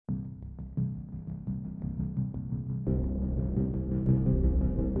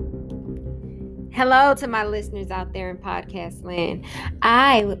Hello to my listeners out there in podcast land.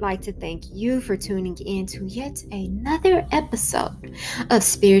 I would like to thank you for tuning in to yet another episode of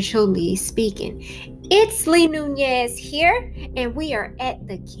Spiritually Speaking. It's Lee Nunez here, and we are at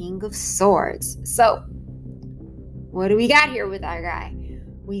the King of Swords. So, what do we got here with our guy?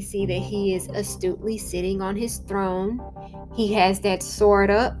 We see that he is astutely sitting on his throne. He has that sword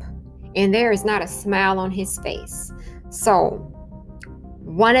up, and there is not a smile on his face. So,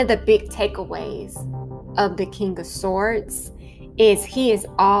 one of the big takeaways of the King of Swords is he is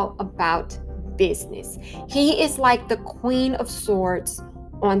all about business. He is like the Queen of Swords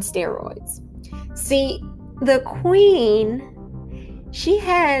on steroids. See, the Queen, she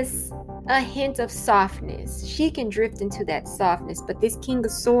has a hint of softness. She can drift into that softness, but this King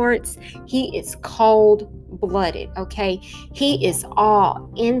of Swords, he is cold-blooded, okay? He is all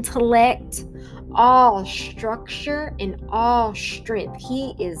intellect, all structure, and all strength.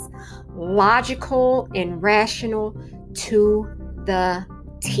 He is logical and rational to the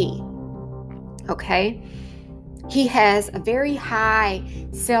T. Okay? He has a very high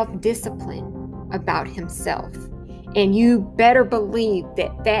self-discipline about himself. And you better believe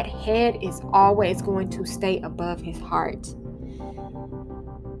that that head is always going to stay above his heart.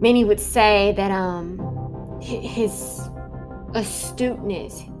 Many would say that his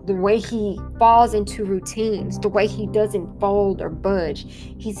astuteness, the way he falls into routines, the way he doesn't fold or budge,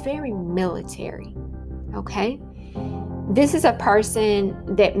 he's very military. Okay? This is a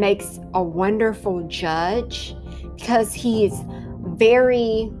person that makes a wonderful judge because he is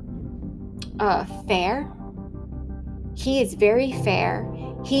very fair. He is very fair.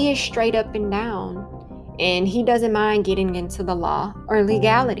 He is straight up and down, and he doesn't mind getting into the law or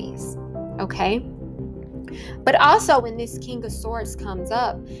legalities. Okay? But also when this King of Swords comes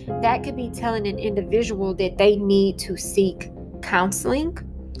up, that could be telling an individual that they need to seek counseling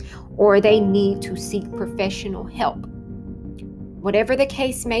or they need to seek professional help. Whatever the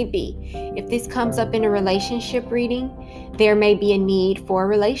case may be, if this comes up in a relationship reading, there may be a need for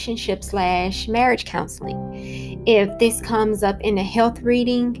relationship/marriage counseling. If this comes up in a health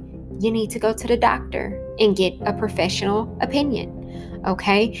reading, you need to go to the doctor and get a professional opinion.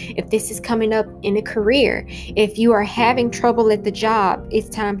 Okay, if this is coming up in a career, if you are having trouble at the job, it's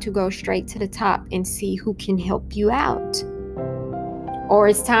time to go straight to the top and see who can help you out. Or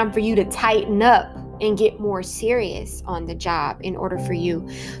it's time for you to tighten up and get more serious on the job in order for you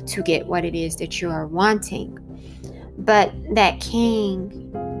to get what it is that you are wanting. But that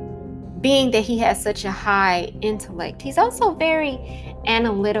king, being that he has such a high intellect, he's also very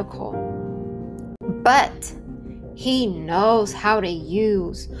analytical. But he knows how to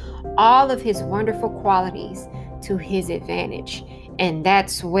use all of his wonderful qualities to his advantage. And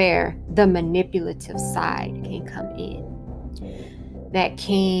that's where the manipulative side can come in. That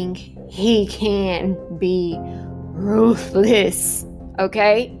king, he can be ruthless,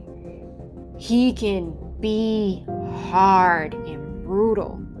 okay? He can be hard and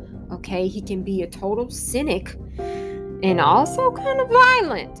brutal, okay? He can be a total cynic and also kind of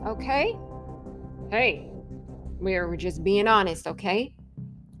violent, okay? Hey. We're just being honest, okay?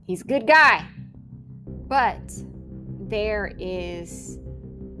 He's a good guy. But there is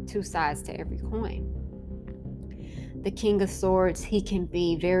two sides to every coin. The King of Swords, he can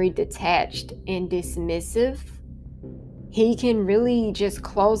be very detached and dismissive. He can really just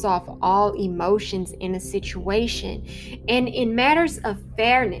close off all emotions in a situation. And in matters of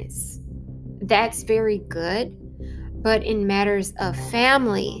fairness, that's very good. But in matters of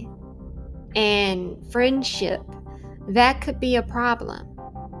family and friendship, that could be a problem.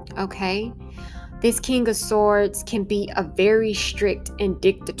 Okay? This King of Swords can be a very strict and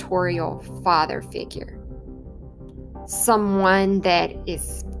dictatorial father figure. Someone that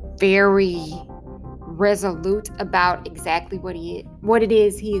is very resolute about exactly what it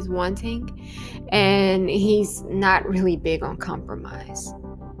is he is wanting, and he's not really big on compromise.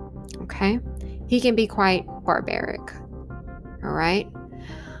 Okay? He can be quite barbaric. All right?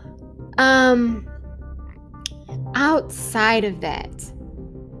 Outside of that,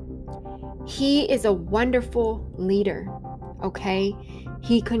 he is a wonderful leader, okay?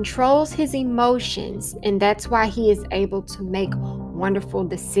 He controls his emotions, and that's why he is able to make wonderful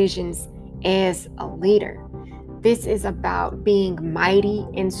decisions as a leader. This is about being mighty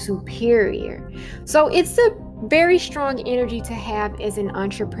and superior. So it's a very strong energy to have as an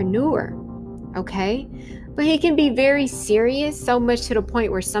entrepreneur, okay? But he can be very serious, so much to the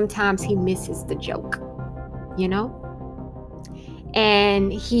point where sometimes he misses the joke, you know?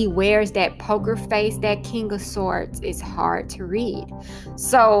 And he wears that poker face. That King of Swords is hard to read.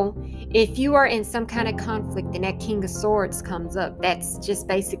 So if you are in some kind of conflict and that King of Swords comes up, that's just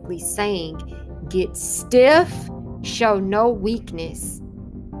basically saying get stiff, show no weakness,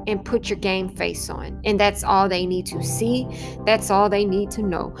 and put your game face on. And that's all they need to see. That's all they need to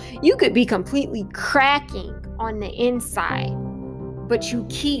know. You could be completely cracking on the inside, but you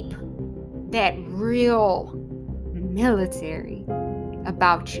keep that real military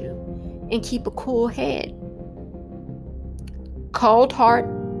about you and keep a cool head. Cold heart,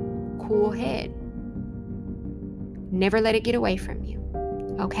 cool head. Never let it get away from you.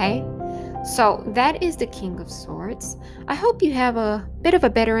 Okay? So that is the King of Swords. I hope you have a bit of a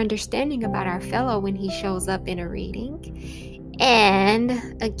better understanding about our fellow when he shows up in a reading. And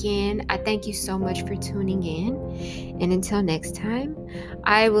again, I thank you so much for tuning in. And until next time,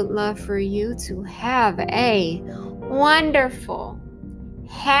 I would love for you to have a wonderful,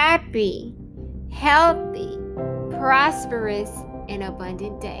 happy, healthy, prosperous, and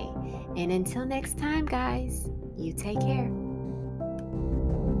abundant day. And until next time, guys, you take care.